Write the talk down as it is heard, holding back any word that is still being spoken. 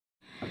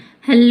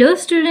Hello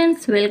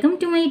students, welcome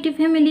to my YouTube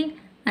family.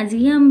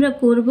 আজকে আমরা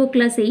করব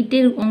ক্লাস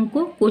 8-এর অঙ্ক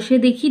কোষে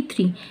দেখি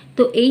 3।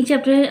 তো এই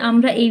চ্যাপ্টারে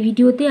আমরা এই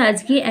ভিডিওতে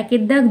আজকে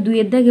 1-এর দাগ,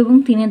 2-এর দাগ এবং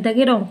 3-এর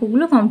দাগের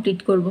অঙ্কগুলো কমপ্লিট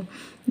করব।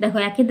 দেখো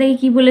 1-এর দাগে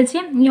কী বলেছে,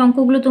 এই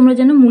অঙ্কগুলো তোমরা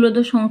জানো মূলত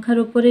সংখ্যার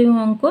ওপরে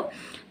অঙ্ক।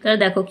 তাহলে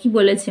দেখো কি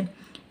বলেছে,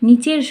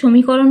 নিচের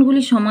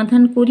সমীকরণগুলি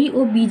সমাধান করি ও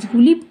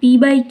বীজগুলি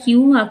P/Q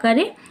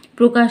আকারে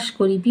প্রকাশ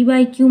করি।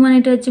 P/Q মানে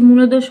এটা হচ্ছে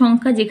মূলত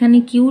সংখ্যা, যেখানে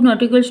Q ≠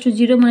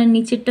 0, মানে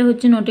নিচেরটা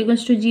হচ্ছে ≠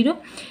 0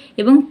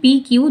 এবং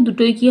P/Q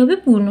দুটোই কী হবে,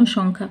 পূর্ণ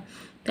সংখ্যা।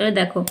 তাহলে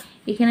দেখো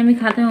এখানে আমি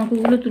খাতায়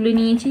অঙ্কগুলো তুলে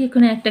নিয়েছি,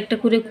 এখানে একটা একটা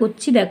করে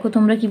করছি, দেখো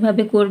তোমরা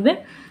কিভাবে করবে।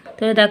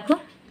 তাহলে দেখো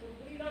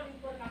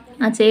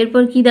আচ্ছা,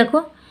 এরপর কি দেখো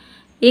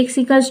x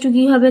 =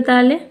 কী হবে,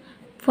 তাহলে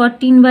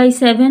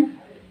 14/7,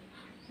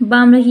 বা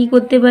আমরা কী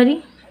করতে পারি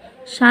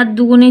 7 ×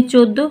 2 =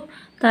 14,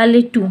 তাহলে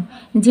 2।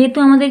 যেহেতু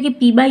আমাদেরকে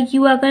P/Q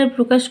আকারে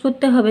প্রকাশ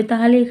করতে হবে,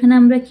 তাহলে এখানে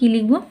আমরা কি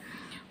লিখব,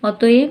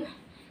 অতএব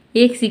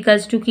x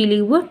 = কী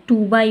লিখব,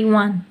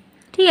 2/1।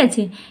 ঠিক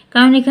আছে,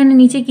 কারণ এখানে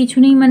নিচে কিছু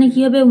নেই, মানে কি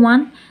হবে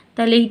 1,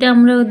 তাহলে এইটা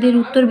আমরা ওদের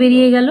উত্তর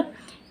বেরিয়ে গেল।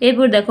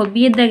 এরপর দেখো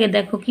বিয়ের দাগে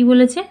দেখো কি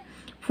বলেছে,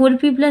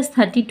 4p +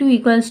 32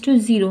 =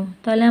 0,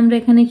 তাহলে আমরা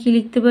এখানে কি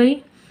লিখতে পারি,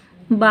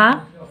 বা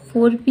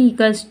 4p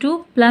 +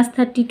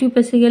 +32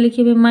 পেছে গেলে কী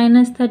হবে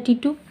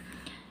 -32,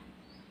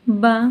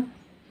 বা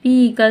p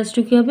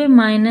 = কী হবে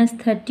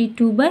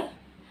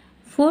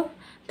 -32/4।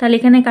 তাহলে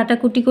এখানে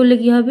কাটাকুটি করলে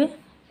কি হবে,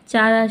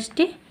 4 × 8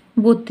 =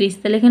 32,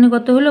 তাহলে এখানে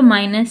কত হলো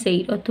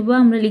 -8, অথবা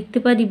আমরা লিখতে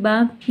পারি বা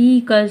p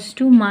 =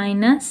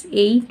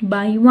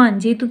 -8/1।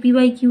 যেহেতু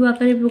P/Q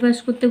আকারে প্রকাশ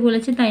করতে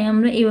বলেছে, তাই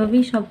আমরা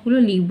এভাবেই সবগুলো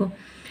লিখব।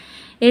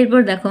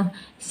 এরপর দেখো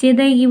সে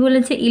দাগে কী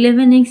বলেছে,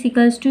 11x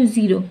 =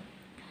 0,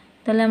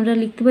 তাহলে আমরা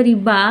লিখতে পারি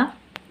বা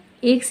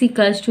x =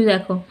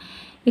 দেখো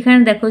এখানে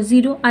দেখো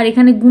 0, আর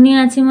এখানে গুণে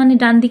আছে মানে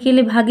ডান দিকে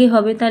এলে ভাগে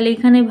হবে, তাহলে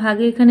এখানে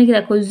ভাগে, এখানে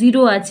দেখো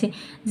 0 আছে,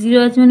 0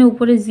 আছে মানে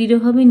উপরে 0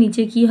 হবে,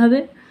 নিচে কি হবে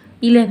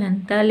 11,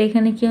 তাহলে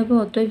এখানে কি হবে,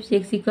 অতএব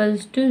x =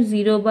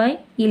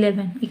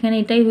 0/11। এখানে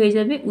এটাই হয়ে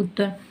যাবে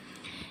উত্তর।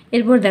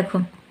 এরপর দেখো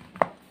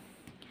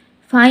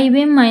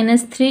 5m -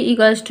 3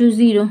 =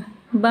 0,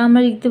 বা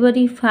আমরা লিখতে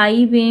পারি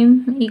 5m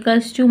 =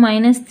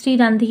 -3,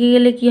 ডান দিকে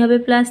গেলে কি হবে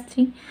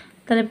 +3,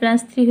 তাহলে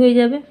 +3 হয়ে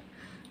যাবে।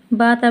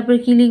 বা তারপর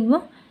কি লিখব,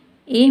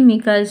 m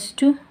 =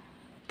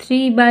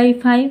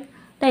 3/5,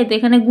 তাই তো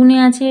এখানে গুণে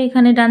আছে,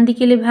 এখানে ডান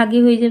দিকে এলে ভাগে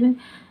হয়ে যাবে,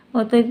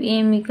 অতএব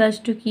m =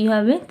 কী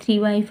হবে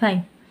 3/5।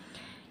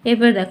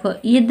 এরপর দেখো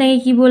এর দাগে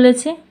কী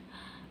বলেছে,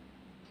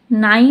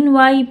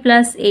 9y +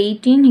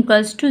 18 =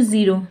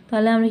 0,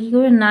 তাহলে আমরা কী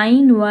করবো,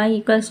 9y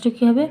 =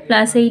 কী হবে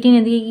 +18,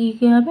 এদিকে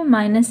কী হবে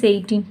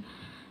 -18,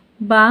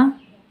 বা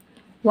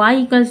y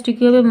 =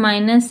 কী হবে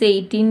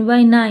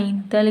 -18/9,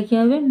 তাহলে কী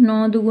হবে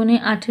 9 × 2 =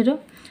 18,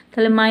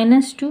 তাহলে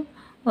 -2,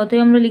 অতএব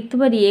আমরা লিখতে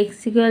পারি x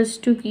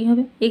 = কী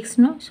হবে,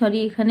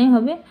 এখানে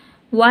হবে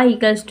y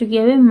 = কী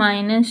হবে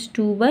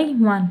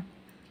 -2/1।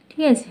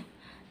 ঠিক আছে,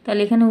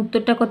 তাহলে এখানে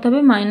উত্তরটা কত হবে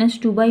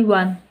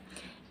 -2/1।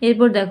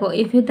 এরপর দেখো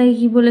f এর দাগে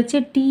কী বলেছে,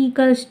 t =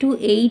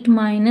 8 -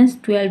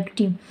 12t,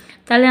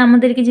 তাহলে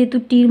আমাদেরকে যেহেতু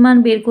টির মান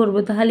বের করব,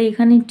 তাহলে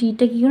এখানে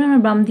টিটা কী করে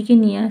আমরা বাম দিকে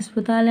নিয়ে আসবো,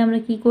 তাহলে আমরা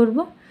কি করব,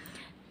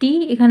 t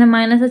এখানে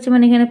মাইনাস আছে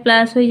মানে এখানে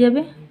প্লাস হয়ে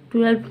যাবে,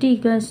 12t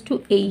 =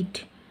 8,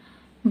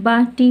 বা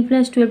t +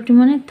 12t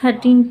মানে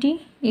 13t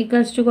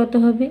 = কত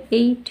হবে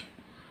 8,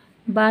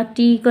 বা t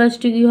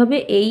 = কী হবে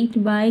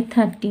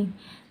 8/13,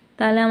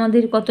 তাহলে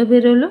আমাদের কত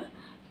বেরোলো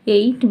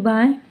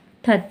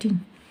 8/13।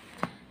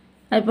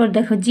 তারপর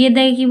দেখো জি এর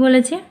দাগে কী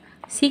বলেছে,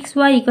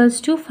 6y =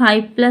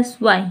 5 +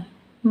 y,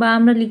 বা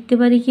আমরা লিখতে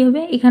পারি কী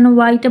হবে, এখানে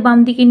ওয়াইটা বাম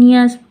দিকে নিয়ে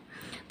আসবো,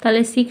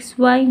 তাহলে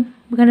 6y,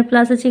 এখানে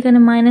প্লাস আছে এখানে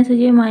মাইনাস হয়ে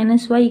যাবে, -y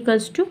 =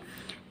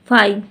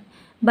 5,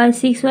 বা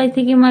 6y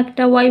থেকে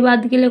একটা y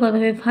বাদ গেলে কত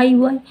হবে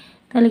 5y,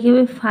 তাহলে কী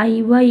হবে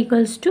 5y =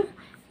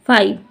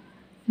 5,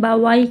 বা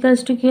y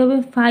 = কী হবে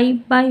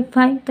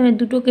 5/5, তাহলে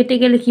দুটো কেটে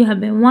গেলে কী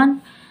হবে 1,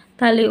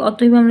 তাহলে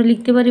অতএব আমরা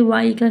লিখতে পারি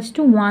y =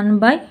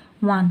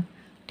 1/1।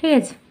 ঠিক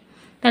আছে,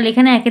 তাহলে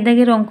এখানে 1-এর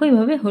দাগের অঙ্ক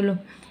এভাবে হলো।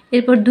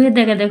 এরপর 2-এর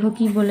দাগে দেখো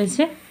কি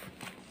বলেছে,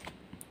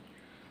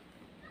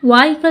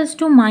 y =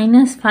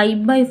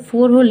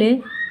 -5/4 হলে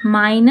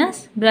মাইনাস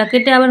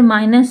ব্র্যাকেটে আবার -y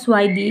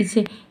দিয়েছে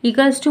 =y,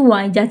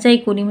 যাচাই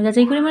করি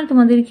মানে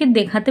তোমাদেরকে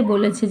দেখাতে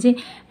বলেছে যে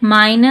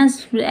minus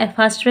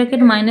first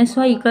bracket -y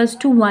 =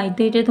 y,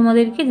 তো এটা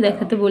তোমাদেরকে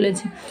দেখাতে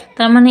বলেছে।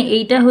 তার মানে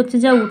এইটা হচ্ছে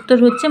যা উত্তর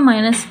হচ্ছে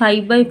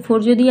 -5/4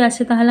 যদি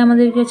আসে, তাহলে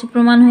আমাদের কাছে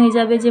প্রমাণ হয়ে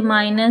যাবে যে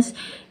মাইনাস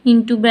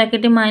ইন্টু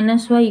ব্র্যাকেটে -y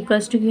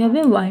 = কী হবে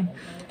y।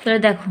 তাহলে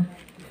দেখো,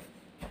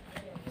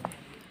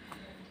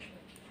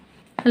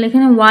 তাহলে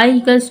এখানে y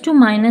 =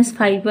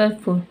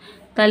 -5/4,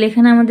 তাহলে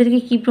এখানে আমাদেরকে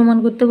কি প্রমাণ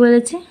করতে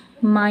বলেছে,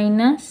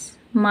 মাইনাস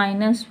y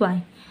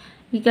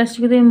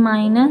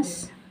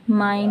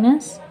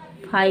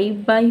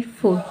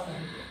 -5/4,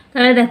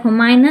 তাহলে দেখো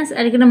মাইনাস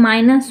আর এখানে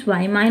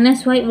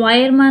y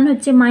এর মান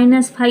হচ্ছে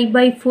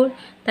 -5/4,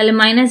 তাহলে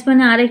মাইনাস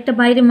মানে আরেকটা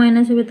বাইরে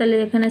মাইনাস হবে, তাহলে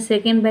এখানে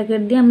সেকেন্ড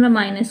ব্র্যাকেট দিয়ে আমরা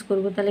মাইনাস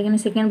করব, তাহলে এখানে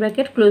সেকেন্ড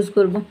ব্র্যাকেট ক্লোজ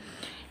করব।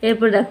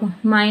 এরপর দেখো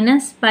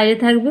মাইনাস বাইরে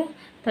থাকবে,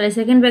 তাহলে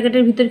সেকেন্ড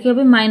ব্র্যাকেটের ভিতর কী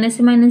হবে,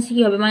 মাইনাসে মাইনাসে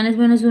কী হবে, মাইনাস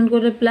মাইনাস গুণ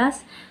করলে প্লাস,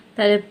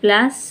 তাহলে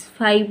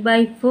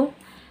 +5/4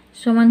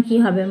 সমান কি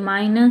হবে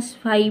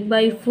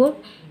 -5/4।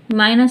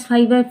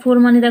 -5/4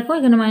 মানে দেখো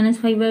এখানে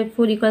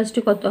 -5/4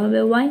 = কত হবে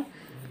y।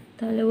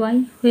 তাহলে y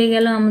হয়ে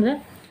গেল আমরা,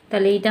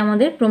 তাহলে এটা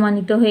আমাদের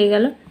প্রমাণিত হয়ে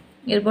গেল।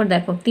 এরপর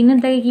দেখো 3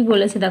 দাগে কি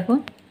বলেছে দেখো,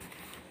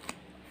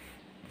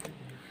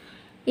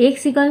 x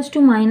 =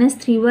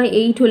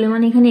 -3/8 হলে,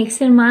 মানে এখানে x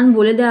এর মান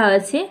বলে দেওয়া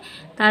আছে,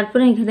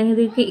 তারপরে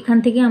এখান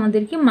থেকে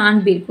আমাদেরকে মান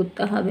বের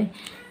করতে হবে।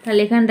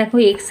 তাহলে এখানে দেখো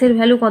x এর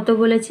ভ্যালু কত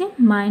বলেছে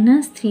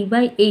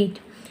 -3/8।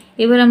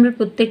 এবার আমরা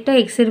প্রত্যেকটা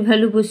x এর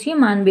ভ্যালু বসিয়ে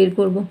মান বের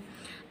করব।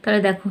 তাহলে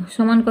দেখো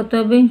সমান কত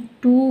হবে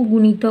 2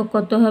 গুণিতক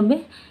কত হবে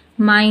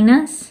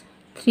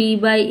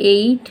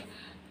 -3/8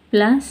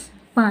 +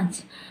 5।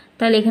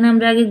 তাহলে এখানে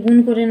আমরা আগে গুণ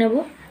করে নেব।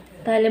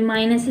 তাহলে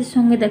মাইনাসের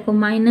সঙ্গে দেখো,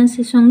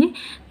 মাইনাসের সঙ্গে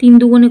 3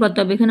 দুগুণে কত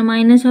হবে, এখানে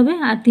মাইনাস হবে,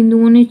 আর 3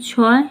 দুগুণে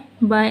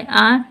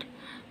 6/8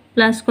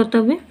 প্লাস কত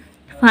হবে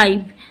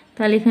 5।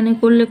 তাহলে এখানে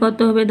করলে কত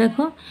হবে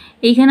দেখো,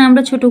 এইখানে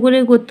আমরা ছোট করে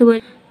করতে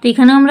পারি, তো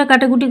এখানেও আমরা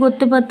কাটাকুটি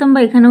করতে পারতাম, বা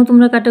এখানেও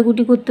তোমরা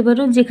কাটাকুটি করতে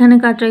পারো, যেখানে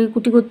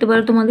কাটাকুটি করতে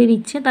পারো তোমাদের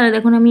ইচ্ছে। তাহলে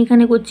দেখো আমি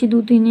এখানে করছি 2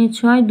 3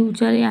 6 2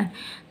 4 8,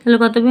 তাহলে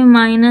কত হবে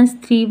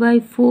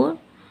 -3/4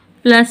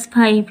 +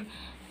 5।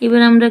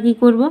 এবার আমরা কি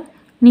করব,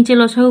 নিচে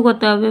লসাগু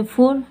কত হবে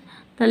 4,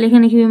 তাহলে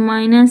এখানে কি হবে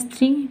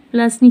 -3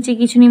 প্লাস নিচে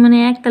কিছু নেই মানে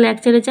 1, তাহলে 1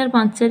 4 4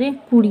 5 4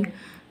 20।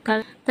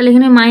 তাহলে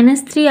এখানে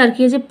 -3 আর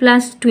কি আছে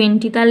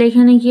 +20। তাহলে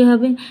এখানে কি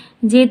হবে,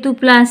 যেহেতু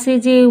প্লাসে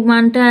যে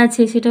মানটা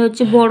আছে সেটা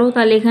হচ্ছে বড়,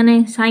 তাহলে এখানে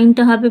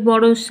সাইনটা হবে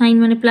বড় সাইন,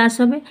 মানে প্লাস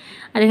হবে,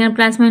 আর এখানে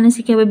প্লাস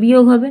মাইনাসে কী হবে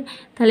বিয়োগ হবে।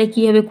 তাহলে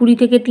কি হবে 20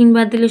 থেকে 3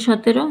 বাদ দিলে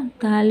 17,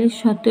 তাহলে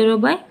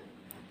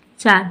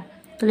 17/4।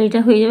 তাহলে এটা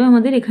হয়ে যাবে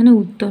আমাদের এখানে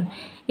উত্তর।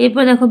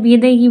 এরপর দেখো বিয়ে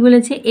দেয় কী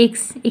বলেছে,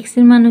 x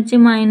এর মান হচ্ছে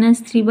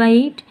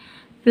 -3/8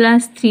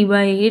 +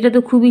 3/8। এটা তো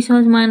খুবই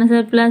সহজ, মাইনাস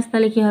আর প্লাস,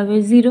 তাহলে কী হবে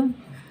 0।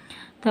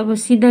 তারপর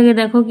সিধাকে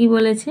দেখো কি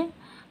বলেছে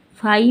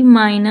 5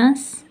 মাইনাস,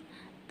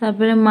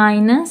 তারপরে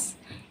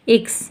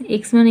 -x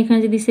মানে এখানে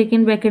যদি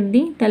সেকেন্ড ব্র্যাকেট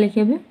দিই তাহলে কী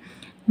হবে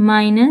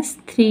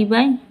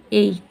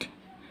 -3/8।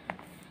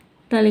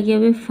 তাহলে কী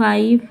হবে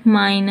 5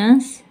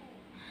 মাইনাস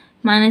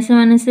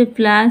মাইনাসে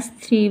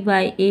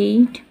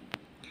 +3/8।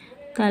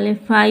 তাহলে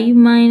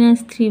 5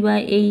 -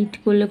 3/8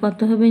 করলে কত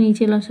হবে,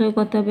 নিচে লসাগু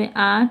কত হবে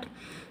 8।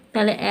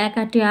 তাহলে 1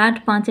 8 8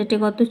 5 8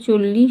 কত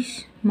 40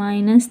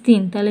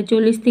 -3। তাহলে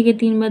 40 থেকে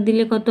 3 বাদ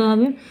দিলে কত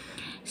হবে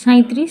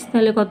 37।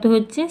 তাহলে কত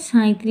হচ্ছে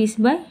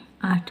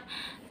 37/8।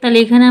 তাহলে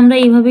এখানে আমরা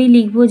এইভাবেই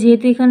লিখব,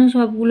 যেহেতু এখানে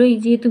সবগুলোই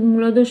যেহেতু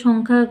মূলত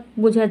সংখ্যা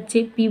বোঝাচ্ছে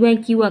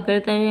p/q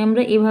আকারে, তাই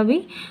আমরা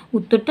এভাবেই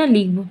উত্তরটা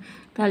লিখব।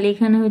 তাহলে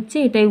এখানে হচ্ছে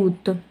এটাই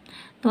উত্তর।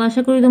 তো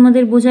আশা করি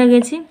তোমাদের বোঝা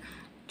গেছে।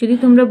 যদি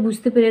তোমরা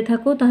বুঝতে পেরে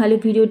থাকো তাহলে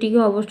ভিডিওটিকে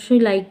অবশ্যই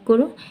লাইক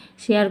করো,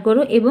 শেয়ার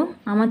করো এবং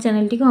আমার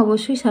চ্যানেলটিকে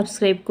অবশ্যই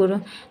সাবস্ক্রাইব করো।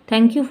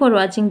 Thank you for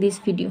watching this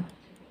video.